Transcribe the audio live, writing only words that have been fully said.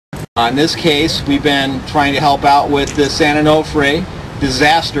In this case, we've been trying to help out with the San Onofre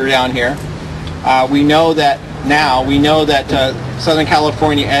disaster down here. We know that Southern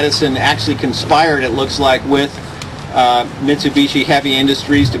California Edison actually conspired, it looks like, with Mitsubishi Heavy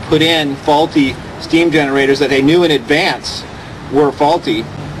Industries to put in faulty steam generators that they knew in advance were faulty.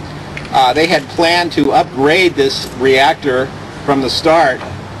 They had planned to upgrade this reactor from the start.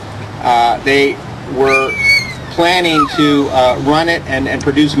 They were planning to run it and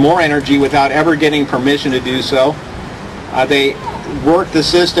produce more energy without ever getting permission to do so. They worked the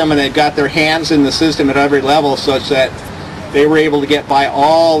system and they got their hands in the system at every level such that they were able to get by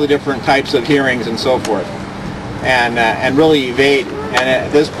all the different types of hearings and so forth and really evade. And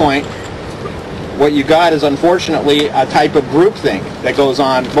at this point, what you got is unfortunately a type of groupthink that goes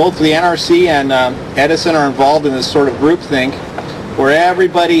on. Both the NRC and Edison are involved in this sort of groupthink where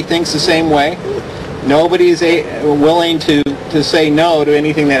everybody thinks the same way. Nobody's willing to say no to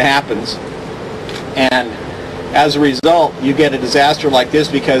anything that happens. And as a result, you get a disaster like this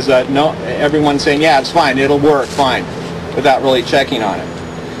because everyone's saying, yeah, it's fine, it'll work fine, without really checking on it.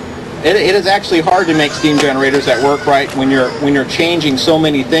 It is actually hard to make steam generators that work right when you're changing so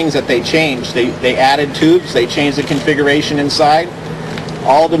many things that they change. They added tubes, they changed the configuration inside,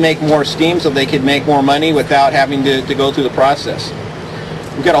 all to make more steam so they could make more money without having to go through the process.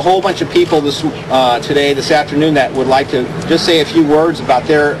 We've got a whole bunch of people this afternoon that would like to just say a few words about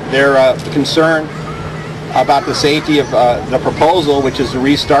their concern about the safety of the proposal, which is to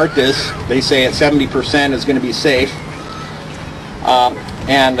restart this. They say at 70% is going to be safe.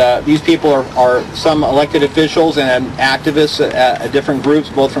 These people are some elected officials and activists at different groups,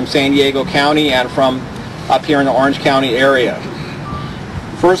 both from San Diego County and from up here in the Orange County area.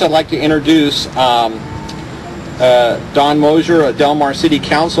 First, I'd like to introduce Don Mosier, a Del Mar City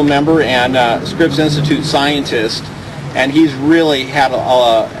Council member and Scripps Institute scientist, and he's really had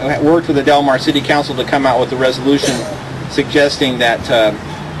worked with the Del Mar City Council to come out with a resolution suggesting that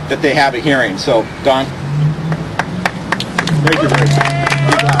that they have a hearing. So, Don. Thank you, Rick.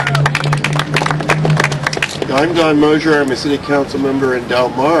 I'm Don Mosier. I'm a City Council member in Del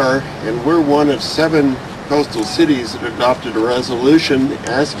Mar, and we're one of 7 coastal cities that adopted a resolution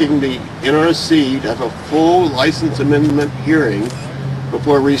asking the NRC to have a full license amendment hearing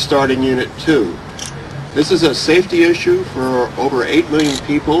before restarting Unit 2. This is a safety issue for over 8 million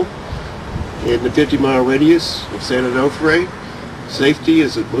people in the 50-mile radius of San Onofre. Safety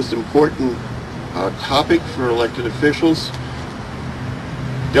is the most important topic for elected officials.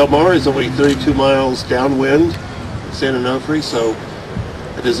 Del Mar is only 32 miles downwind of San Onofre, so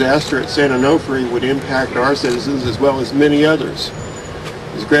a disaster at San Onofre would impact our citizens as well as many others.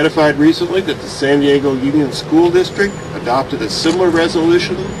 I was gratified recently that the San Diego Union School District adopted a similar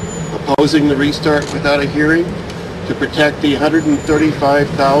resolution opposing the restart without a hearing to protect the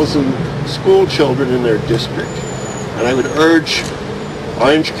 135,000 school children in their district. And I would urge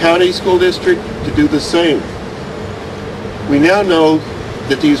Orange County School District to do the same. We now know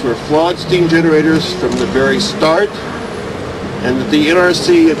that these were flawed steam generators from the very start, and that the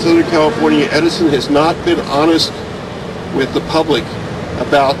NRC at Southern California Edison has not been honest with the public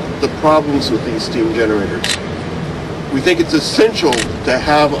about the problems with these steam generators. We think it's essential to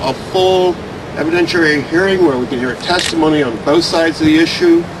have a full evidentiary hearing where we can hear testimony on both sides of the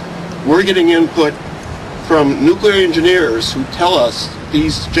issue. We're getting input from nuclear engineers who tell us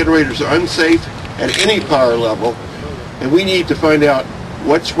these generators are unsafe at any power level, and we need to find out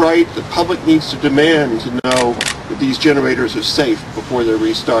what's right. The public needs to demand to know that these generators are safe before they're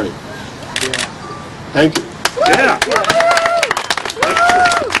restarted. Thank you. Yeah.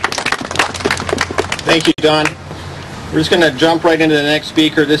 Thank you, Don. We're just going to jump right into the next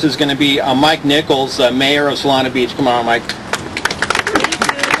speaker. This is going to be Mike Nichols, Mayor of Solana Beach. Come on, Mike.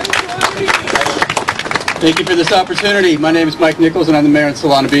 Thank you for this opportunity. My name is Mike Nichols, and I'm the mayor in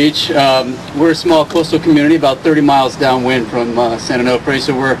Solana Beach. We're a small coastal community about 30 miles downwind from San Onofre,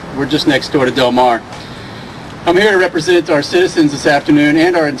 so we're just next door to Del Mar. I'm here to represent our citizens this afternoon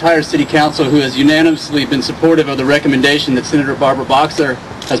and our entire city council, who has unanimously been supportive of the recommendation that Senator Barbara Boxer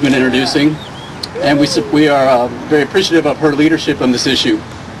has been introducing, and we are very appreciative of her leadership on this issue.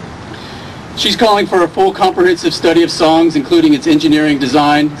 She's calling for a full comprehensive study of songs, including its engineering,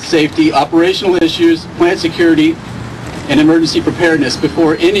 design, safety, operational issues, plant security, and emergency preparedness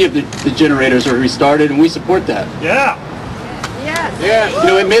before any of the generators are restarted, and we support that. Yeah. Yes. Yeah. You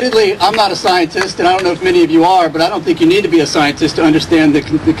know, admittedly, I'm not a scientist, and I don't know if many of you are, but I don't think you need to be a scientist to understand the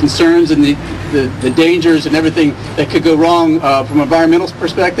concerns and the dangers and everything that could go wrong from an environmental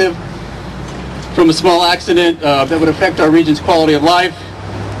perspective, from a small accident that would affect our region's quality of life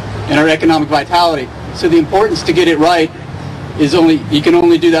and our economic vitality. So the importance to get it right you can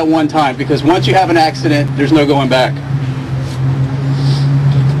only do that one time, because once you have an accident, there's no going back.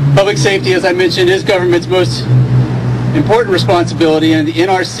 Public safety, as I mentioned, is government's most important responsibility, and the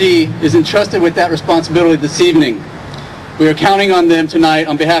NRC is entrusted with that responsibility this evening. We are counting on them tonight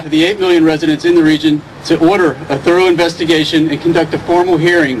on behalf of the 8 million residents in the region to order a thorough investigation and conduct a formal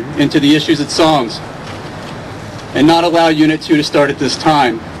hearing into the issues at Songs, and not allow Unit 2 to start at this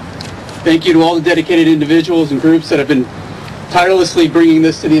time. Thank you to all the dedicated individuals and groups that have been tirelessly bringing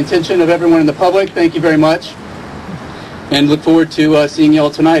this to the attention of everyone in the public. Thank you very much, and look forward to seeing you all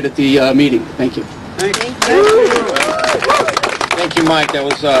tonight at the meeting. Thank you. Thank you, Mike. That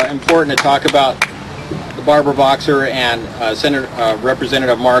was important to talk about the Barber Boxer and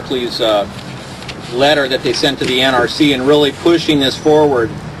Representative Markley's letter that they sent to the NRC, and really pushing this forward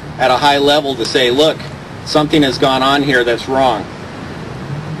at a high level to say, look, something has gone on here that's wrong.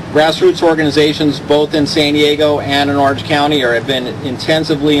 Grassroots organizations both in San Diego and in Orange County have been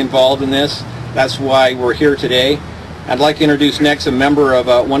intensively involved in this. That's why we're here today. I'd like to introduce next a member of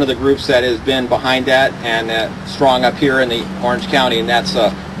one of the groups that has been behind that and strong up here in the Orange County, and that's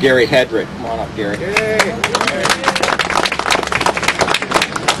Gary Hedrick. Come on up, Gary.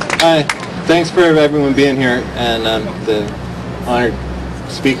 Hi. Thanks for everyone being here, and the honored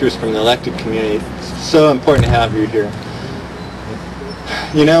speakers from the elected community. It's so important to have you here.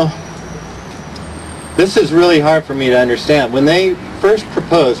 You know, this is really hard for me to understand. When they first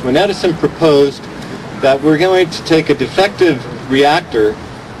proposed, when Edison proposed that we're going to take a defective reactor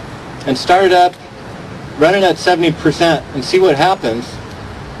and start it up, run it at 70% and see what happens,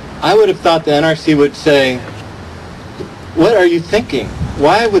 I would have thought the NRC would say, what are you thinking?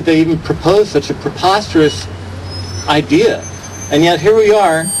 Why would they even propose such a preposterous idea? And yet here we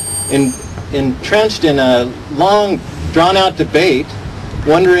are, entrenched in a long, drawn-out debate,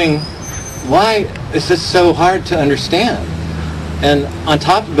 wondering why is this so hard to understand? And on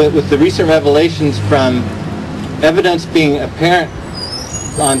top of it, with the recent revelations from evidence being apparent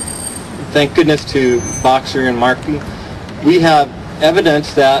on, thank goodness to Boxer and Markey, we have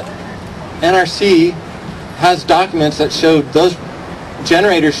evidence that NRC has documents that showed those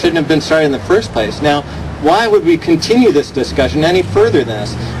generators shouldn't have been started in the first place. Now, why would we continue this discussion any further than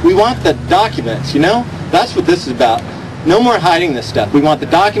this? We want the documents, you know? That's what this is about. No more hiding this stuff. We want the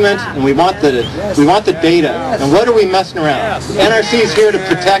documents, and we want the data. And what are we messing around? NRC is here to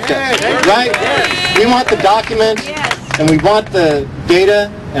protect us, right? We want the documents, and we want the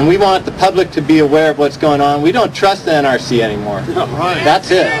data, and we want the public to be aware of what's going on. We don't trust the NRC anymore. That's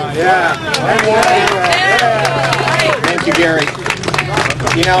it. Thank you, Gary.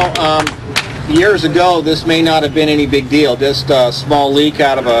 You know, years ago, this may not have been any big deal. Just a small leak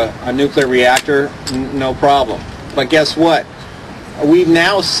out of a nuclear reactor, no problem. But guess what? We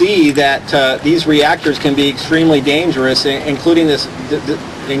now see that these reactors can be extremely dangerous, including this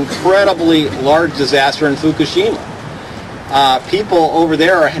incredibly large disaster in Fukushima. People over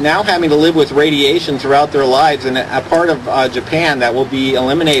there are now having to live with radiation throughout their lives, and a part of Japan that will be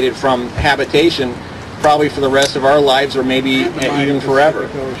eliminated from habitation probably for the rest of our lives, or maybe even forever.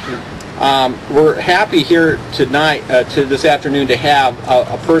 We're happy here tonight, this afternoon, to have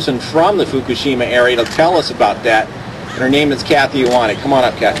a person from the Fukushima area to tell us about that. And her name is Kathy Iwani. Come on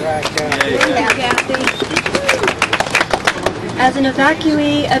up, Kathy. As an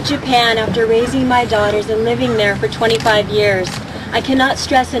evacuee of Japan after raising my daughters and living there for 25 years, I cannot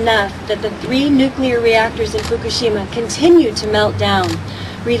stress enough that the 3 nuclear reactors in Fukushima continue to melt down,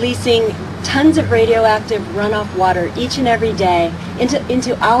 releasing tons of radioactive runoff water each and every day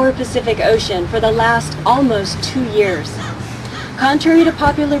into our Pacific Ocean for the last almost 2 years. Contrary to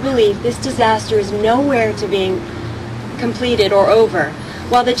popular belief, this disaster is nowhere to being completed or over.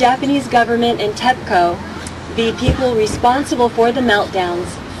 While the Japanese government and TEPCO, the people responsible for the meltdowns,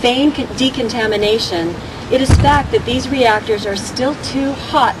 feign decontamination, it is fact that these reactors are still too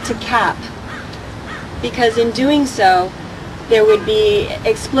hot to cap, because in doing so, there would be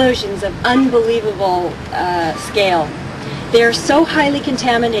explosions of unbelievable scale. They are so highly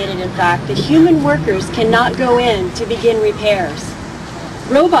contaminated, in fact, that human workers cannot go in to begin repairs.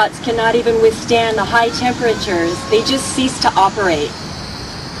 Robots cannot even withstand the high temperatures. They just cease to operate.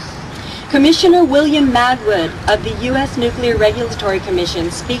 Commissioner William Madwood of the U.S. Nuclear Regulatory Commission,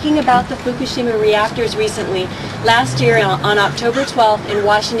 speaking about the Fukushima reactors recently, last year on October 12th in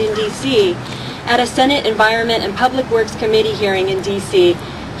Washington, D.C., at a Senate Environment and Public Works Committee hearing in D.C.,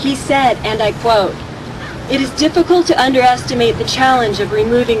 he said, and I quote, "It is difficult to underestimate the challenge of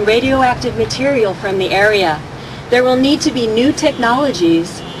removing radioactive material from the area. There will need to be new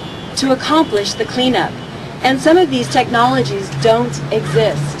technologies to accomplish the cleanup, and some of these technologies don't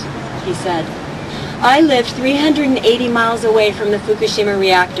exist," he said. I lived 380 miles away from the Fukushima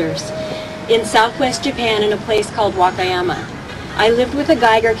reactors in southwest Japan in a place called Wakayama. I lived with a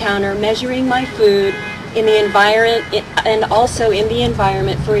Geiger counter measuring my food in the environment and also in the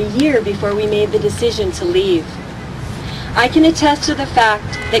environment for a year before we made the decision to leave. I can attest to the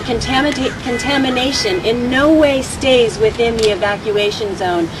fact that contamination in no way stays within the evacuation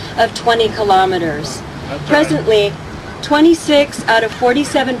zone of 20 kilometers. Presently, 26 out of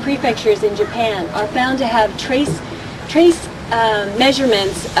 47 prefectures in Japan are found to have trace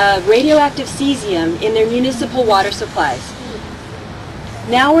measurements of radioactive cesium in their municipal water supplies.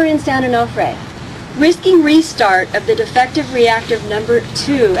 Now we're in San Onofre. Risking restart of the defective reactor number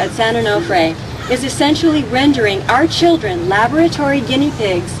 2 at San Onofre is essentially rendering our children laboratory guinea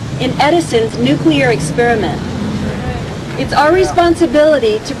pigs in Edison's nuclear experiment. It's our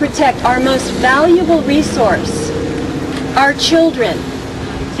responsibility to protect our most valuable resource, our children.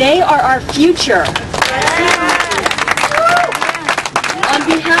 They are our future. On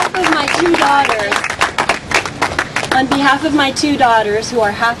behalf of my two daughters, who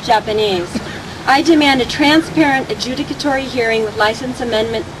are half Japanese, I demand a transparent adjudicatory hearing with license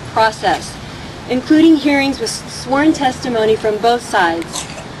amendment process, including hearings with sworn testimony from both sides,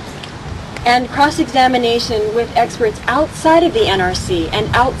 and cross-examination with experts outside of the NRC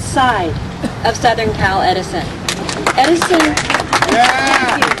and outside of Southern Cal Edison.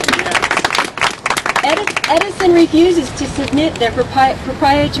 Edison refuses to submit their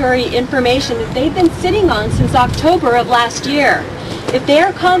proprietary information that they've been sitting on since October of last year. If they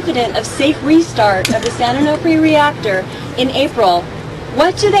are confident of safe restart of the San Onofre reactor in April,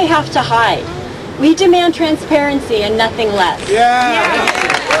 what do they have to hide? We demand transparency and nothing less.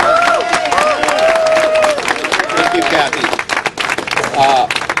 Thank you, Kathy.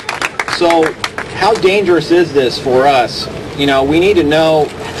 So how dangerous is this for us? You know, we need to know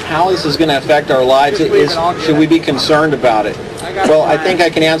how this is going to affect our lives. Should we be concerned about it? Well, I think I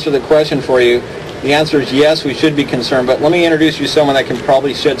can answer the question for you. The answer is yes, we should be concerned, but let me introduce you to someone that can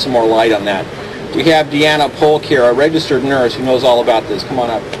probably shed some more light on that. We have Deanna Polk here, a registered nurse who knows all about this. Come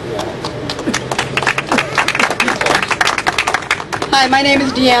on up, Deanna. Hi, my name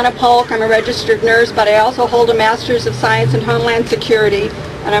is Deanna Polk. I'm a registered nurse, but I also hold a Master's of Science in Homeland Security,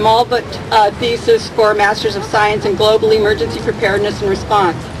 and I'm all but thesis for a Master's of Science in Global Emergency Preparedness and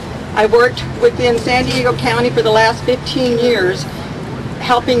Response. I worked within San Diego County for the last 15 years,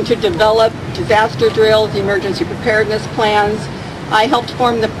 helping to develop disaster drills, emergency preparedness plans. I helped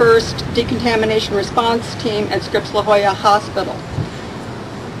form the first decontamination response team at Scripps La Jolla Hospital.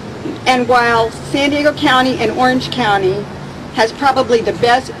 And while San Diego County and Orange County has probably the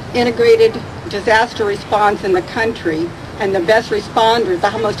best integrated disaster response in the country and the best responders,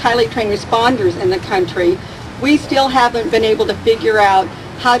 the most highly trained responders in the country, we still haven't been able to figure out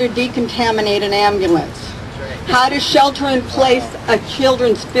how to decontaminate an ambulance, how to shelter in place a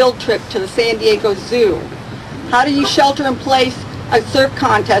children's field trip to the San Diego Zoo, how do you shelter in place a surf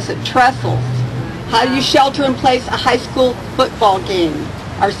contest at Trestles, how do you shelter in place a high school football game,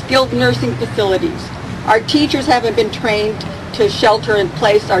 our skilled nursing facilities. Our teachers haven't been trained to shelter in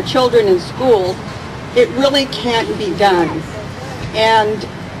place our children in schools. It really can't be done. And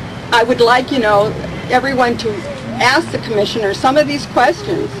I would like, everyone to ask the commissioner some of these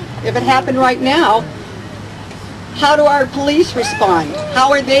questions. If it happened right now, how do our police respond?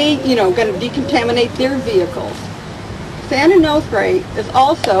 How are they, going to decontaminate their vehicles? San Onofre is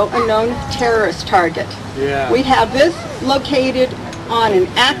also a known terrorist target. Yeah. We have this located on an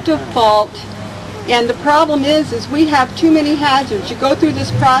active fault, and the problem is we have too many hazards. You go through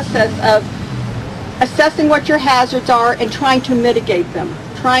this process of assessing what your hazards are and trying to mitigate them,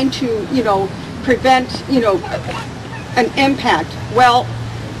 trying to, prevent, an impact. Well,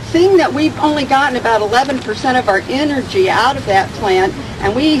 seeing that we've only gotten about 11% of our energy out of that plant,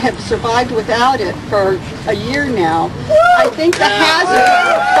 and we have survived without it for a year now, I think the hazards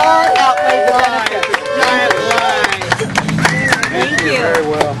far outweigh the benefits. Thank you. Very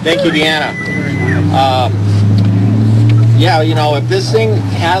well. Thank you, Deanna. If this thing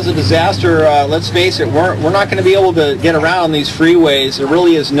has a disaster, let's face it, we're not going to be able to get around these freeways. There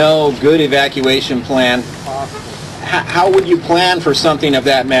really is no good evacuation plan. How would you plan for something of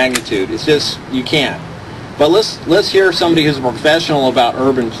that magnitude? It's just, you can't. But let's hear somebody who's a professional about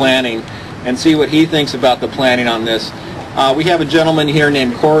urban planning and see what he thinks about the planning on this. We have a gentleman here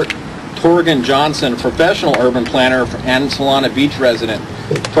named Torgan Johnson, professional urban planner and Solana Beach resident.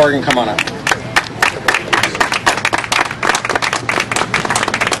 Torgan, come on up.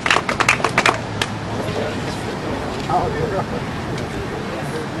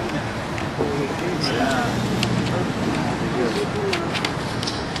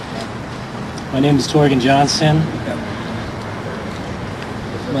 My name is Torgen Johnson.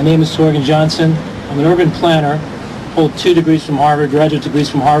 I'm an urban planner, hold 2 degrees from Harvard, graduate degrees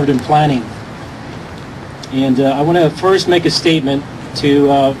from Harvard in planning. And I want to first make a statement to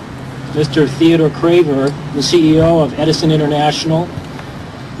Mr. Theodore Craver, the CEO of Edison International.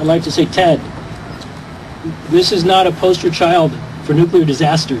 I'd like to say, Ted, this is not a poster child for nuclear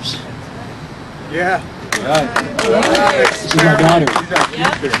disasters. Yeah. This is my daughter.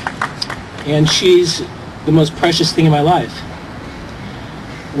 And she's the most precious thing in my life.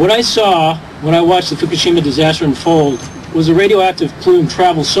 What I saw when I watched the Fukushima disaster unfold was a radioactive plume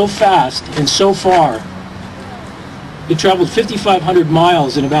travel so fast and so far. It traveled 5,500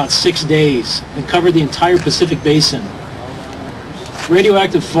 miles in about 6 days and covered the entire Pacific Basin.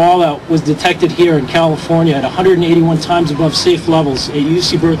 Radioactive fallout was detected here in California at 181 times above safe levels at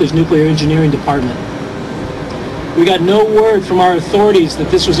UC Berkeley's Nuclear Engineering Department. We got no word from our authorities that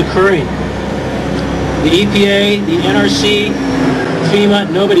this was occurring. The EPA, the NRC, FEMA,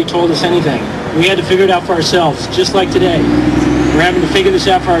 nobody told us anything. We had to figure it out for ourselves, just like today. We're having to figure this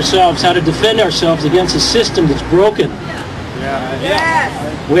out for ourselves, how to defend ourselves against a system that's broken.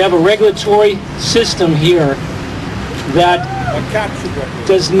 Yes. We have a regulatory system here that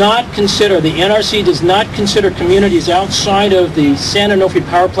does not consider, the NRC does not consider communities outside of the San Onofre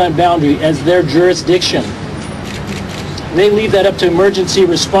power plant boundary as their jurisdiction. They leave that up to emergency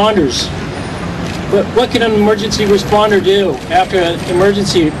responders. But what can an emergency responder do after an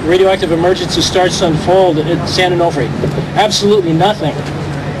radioactive emergency starts to unfold at San Onofre? Absolutely nothing.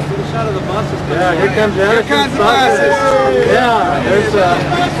 Yeah, here comes Edison. Yeah, there's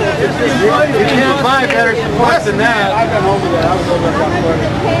you can't buy better support than that.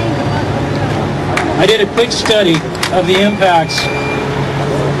 I did a quick study of the impacts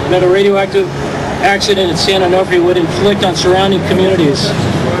that a radioactive accident at San Onofre would inflict on surrounding communities.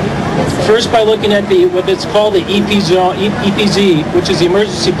 First, by looking at what it's called the EPZ, which is the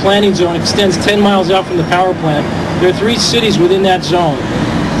emergency planning zone, extends 10 miles out from the power plant. There are 3 cities within that zone.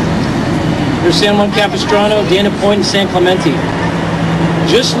 There's San Juan Capistrano, Dana Point, and San Clemente.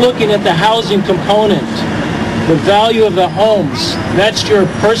 Just looking at the housing component, the value of the homes, that's your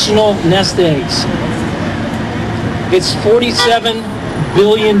personal nest eggs. It's $47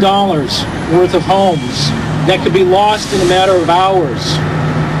 billion worth of homes that could be lost in a matter of hours.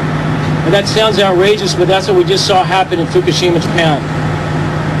 And that sounds outrageous, but that's what we just saw happen in Fukushima, Japan.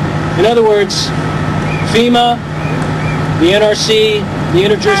 In other words, FEMA, the NRC, the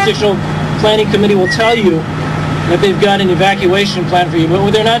Interjurisdictional Planning Committee will tell you that they've got an evacuation plan for you. But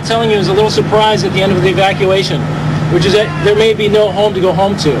what they're not telling you is a little surprise at the end of the evacuation, which is that there may be no home to go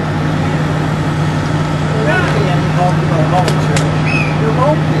home to.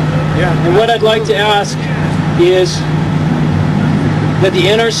 And what I'd like to ask is that the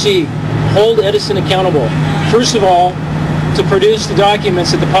NRC hold Edison accountable, first of all, to produce the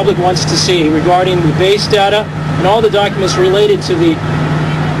documents that the public wants to see regarding the base data and all the documents related to the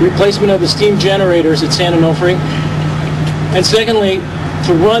replacement of the steam generators at San Onofre. And secondly,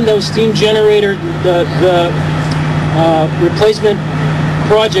 to run those steam generator, the replacement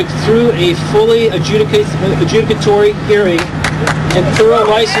project through a fully adjudicatory hearing and thorough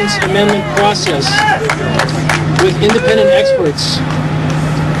license amendment process with independent experts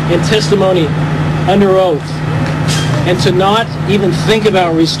and testimony under oath, and to not even think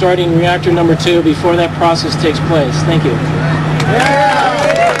about restarting reactor number 2 before that process takes place. Thank you.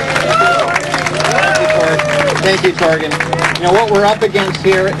 Thank you, Torgen. You know, what we're up against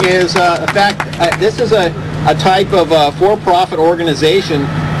here is, in fact, this is a type of for-profit organization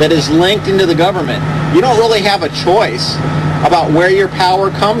that is linked into the government. You don't really have a choice about where your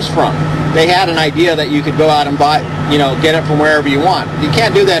power comes from. They had an idea that you could go out and buy, get it from wherever you want. You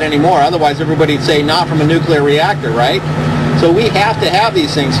can't do that anymore. Otherwise, everybody'd say not from a nuclear reactor, right? So we have to have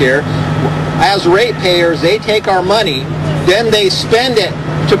these things here. As ratepayers, they take our money, then they spend it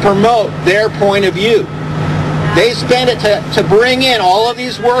to promote their point of view. They spend it to bring in all of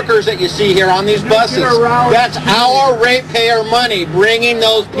these workers that you see here on these buses. That's our ratepayer money bringing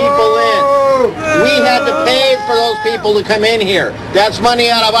those people in. We had to pay for those people to come in here. That's money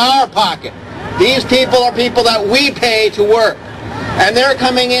out of our pocket. These people are people that we pay to work. And they're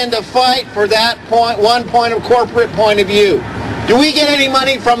coming in to fight for that one point of corporate point of view. Do we get any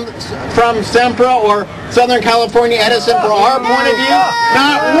money from Sempra or Southern California Edison for our point of view?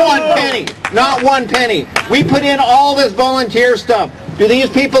 Not one penny. Not one penny. We put in all this volunteer stuff. Do these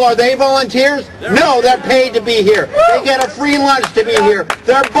people, are they volunteers? No, they're paid to be here. They get a free lunch to be here.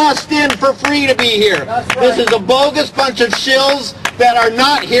 They're bussed in for free to be here. This is a bogus bunch of shills that are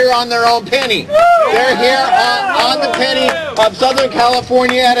not here on their own penny. They're here on the penny of Southern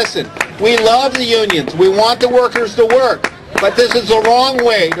California Edison. We love the unions. We want the workers to work. But this is the wrong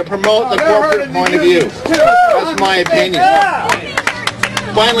way to promote the corporate point of view. That's my opinion.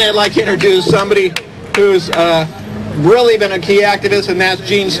 Finally, I'd like to introduce somebody who's really been a key activist, and that's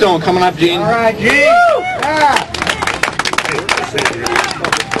Gene Stone. Coming up, Gene. All right, Gene.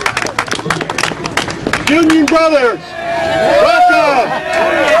 Union Brothers, welcome!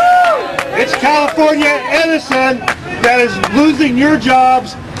 It's California Edison that is losing your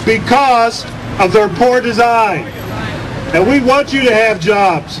jobs because of their poor design. And we want you to have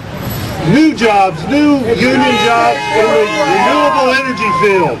jobs. New jobs, new union jobs in the renewable energy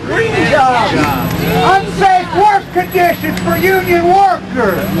field. Green jobs. Unsafe work conditions for union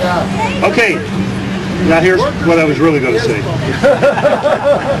workers. Okay, now here's what I was really going to say.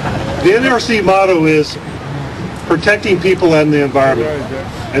 The NRC motto is protecting people and the environment.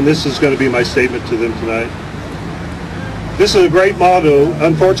 And this is going to be my statement to them tonight. This is a great motto.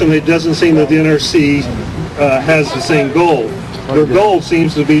 Unfortunately, it doesn't seem that the NRC has the same goal. Their goal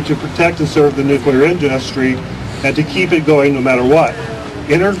seems to be to protect and serve the nuclear industry and to keep it going no matter what.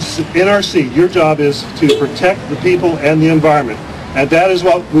 NRC, your job is to protect the people and the environment. And that is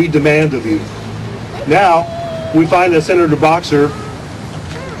what we demand of you. Now, we find that Senator Boxer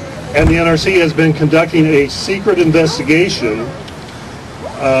and the NRC has been conducting a secret investigation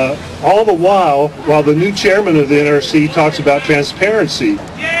all the while the new chairman of the NRC talks about transparency.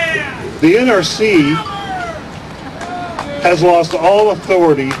 The NRC has lost all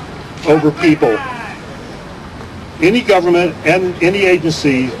authority over people. Any government and any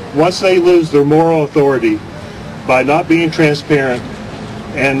agency, once they lose their moral authority by not being transparent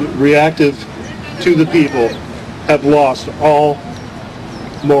and reactive to the people, have lost all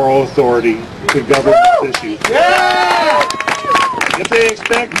moral authority to govern this issue. If they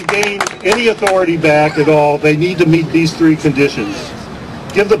expect to gain any authority back at all, they need to meet these three conditions.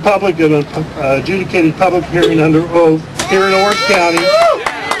 Give the public an adjudicated public hearing under oath here in Orange County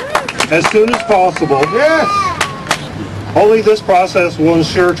as soon as possible. Yes. Only this process will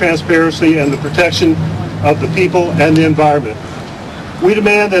ensure transparency and the protection of the people and the environment. We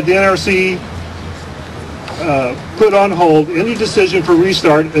demand that the NRC put on hold any decision for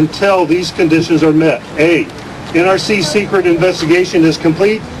restart until these conditions are met. A, NRC's secret investigation is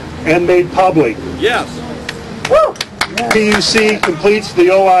complete and made public. Yes. Woo! PUC completes the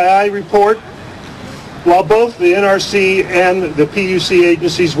OII report. While both the NRC and the PUC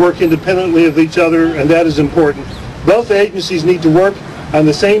agencies work independently of each other, and that is important, both agencies need to work on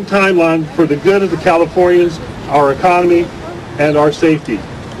the same timeline for the good of the Californians, our economy, and our safety.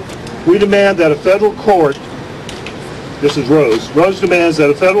 We demand that a federal court, this is Rose demands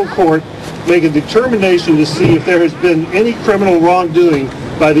that a federal court make a determination to see if there has been any criminal wrongdoing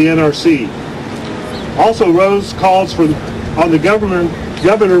by the NRC. Also, Rose calls on the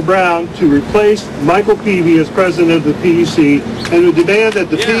Governor Brown to replace Michael Peavy as president of the PUC and to demand that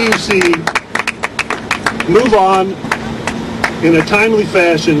the PUC move on in a timely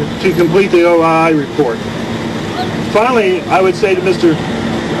fashion to complete the OII report. Finally, I would say to Mr.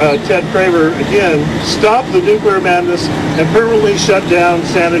 Ted Craver again, stop the nuclear madness and permanently shut down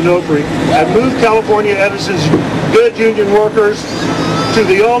San Onofre and move California Edison's good union workers to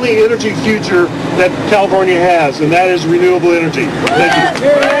the only energy future that California has, and that is renewable energy. Thank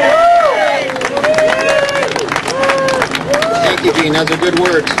you. Thank you, Gene. Those are good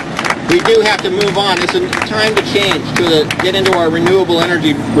words. We do have to move on. It's time to change, to get into our renewable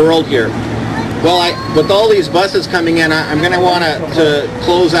energy world here. Well, with all these buses coming in, I'm going to want to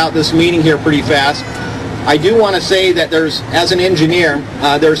close out this meeting here pretty fast. I do want to say that as an engineer,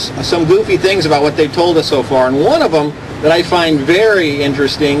 there's some goofy things about what they've told us so far, and one of them that I find very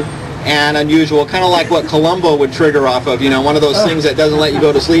interesting and unusual, kind of like what Columbo would trigger off of, one of those things that doesn't let you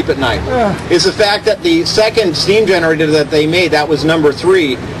go to sleep at night, is the fact that the second steam generator that they made, that was number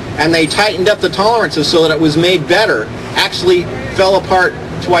 3, and they tightened up the tolerances so that it was made better, actually fell apart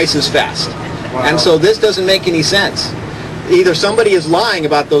twice as fast. Wow. And so this doesn't make any sense. Either somebody is lying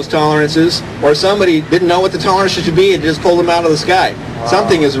about those tolerances, or somebody didn't know what the tolerances should be and just pulled them out of the sky. Wow.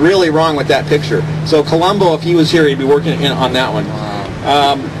 Something is really wrong with that picture. So Columbo, if he was here, he'd be working on that one.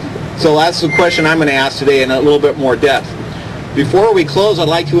 Wow. So that's the question I'm going to ask today in a little bit more depth. Before we close, I'd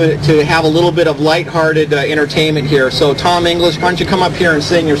like to have a little bit of lighthearted entertainment here. So Tom English, why don't you come up here and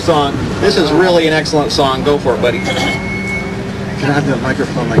sing your song? This is really an excellent song. Go for it, buddy. Can I have the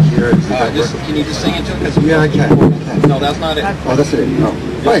microphone like here? Can you just sing it to us? Yeah, I can. No, that's not it. Oh, that's it. Oh.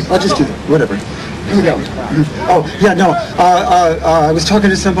 All right, I'll just do that. Whatever. Here we go. Oh, yeah, no. I was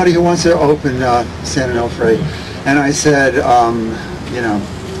talking to somebody who wants to open San Onofre, And I said, you know,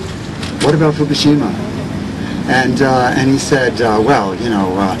 what about Fukushima? And he said, well, you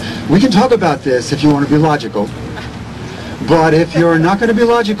know, we can talk about this if you want to be logical. But if you're not going to be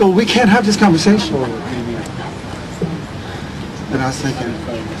logical, we can't have this conversation. And I was thinking,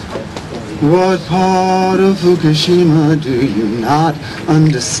 what part of Fukushima do you not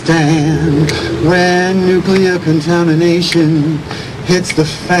understand? When nuclear contamination hits the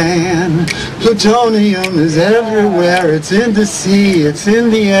fan, plutonium is everywhere, it's in the sea, it's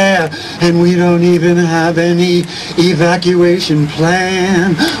in the air, and we don't even have any evacuation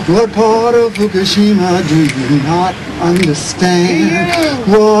plan. What part of Fukushima do you not understand?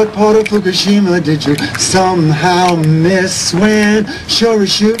 What part of Fukushima did you somehow miss when sure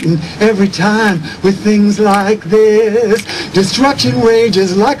is shooting every time with things like this? Destruction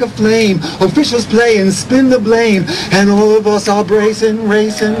rages like a flame, officials play and spin the blame, and all of us are racing,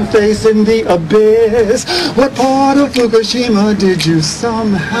 facing the abyss. What part of Fukushima did you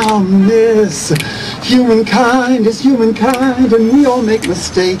somehow miss? Humankind is humankind, and we all make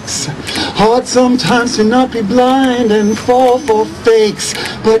mistakes. Hard sometimes to not be blind and fall for fakes.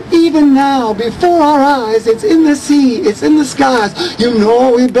 But even now, before our eyes, it's in the sea, it's in the skies. You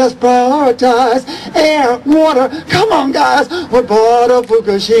know we best prioritize air, water. Come on, guys. What part of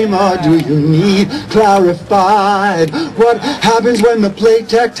Fukushima do you need clarified? What happens when the plate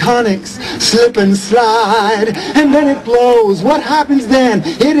tectonics slip and slide, and then it blows? What happens then?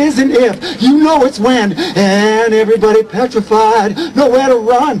 It isn't if, you know it's when, and everybody petrified, nowhere to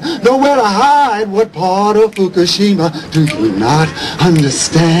run, nowhere to hide. What part of Fukushima do you not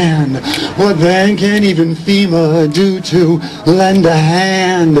understand? What then can even FEMA do to lend a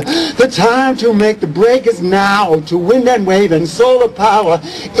hand? The time to make the break is now, to wind and wave and solar power.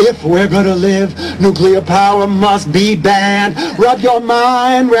 If we're gonna live, nuclear power must be banned. Wrap your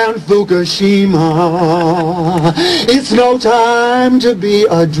mind round Fukushima. It's no time to be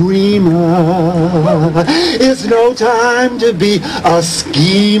a dreamer. It's no time to be a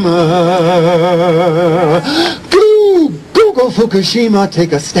schemer. Google Fukushima,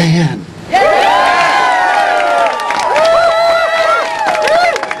 take a stand.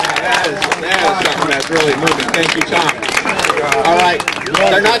 That's really moving. Thank you, Tom. All right.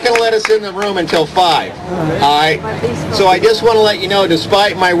 They're not going to let us in the room until 5. All right. So I just want to let you know,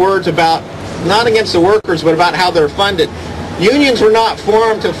 despite my words about, not against the workers, but about how they're funded, unions were not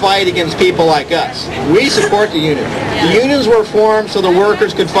formed to fight against people like us. We support the union. The unions were formed so the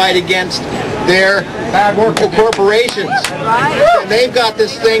workers could fight against their corporations. And they've got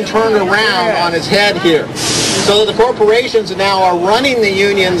this thing turned around on its head here. So the corporations now are running the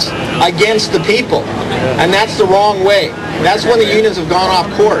unions against the people. And that's the wrong way. That's when the unions have gone off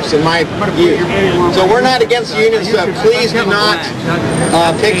course, in my view. So we're not against the unions, so please do not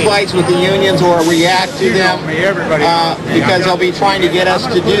pick fights with the unions or react to them, because they'll be trying to get us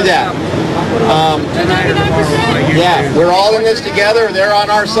to do that. Yeah, we're all in this together. They're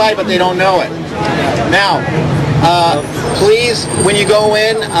on our side, but they don't know it. Now, please, when you go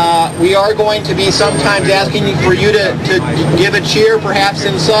in, we are going to be sometimes asking for you to give a cheer, perhaps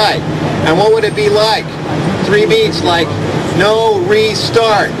inside. And what would it be like? 3 beats, like, no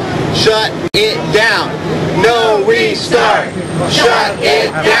restart, shut it down. No restart, shut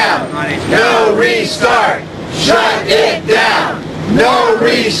it down. No restart, shut it down. No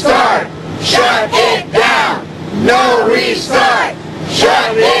restart, shut it down. No restart,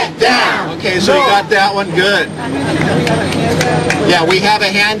 shut it down. Okay, so you got that one? Good. Yeah, we have a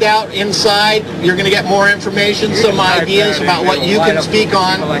handout inside. You're going to get more information, some ideas about what you can speak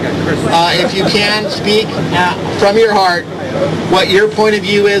on. If you can, speak from your heart what your point of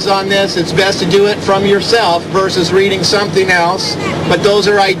view is on this. It's best to do it from yourself versus reading something else, but those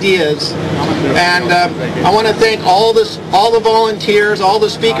are ideas. And I want to thank all the volunteers, all the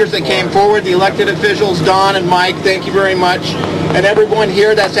speakers that came forward, the elected officials, Don and Mike, thank you very much. And everyone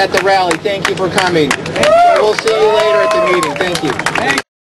here that's at the rally, thank you for coming. We'll see you later at the meeting. Thank you.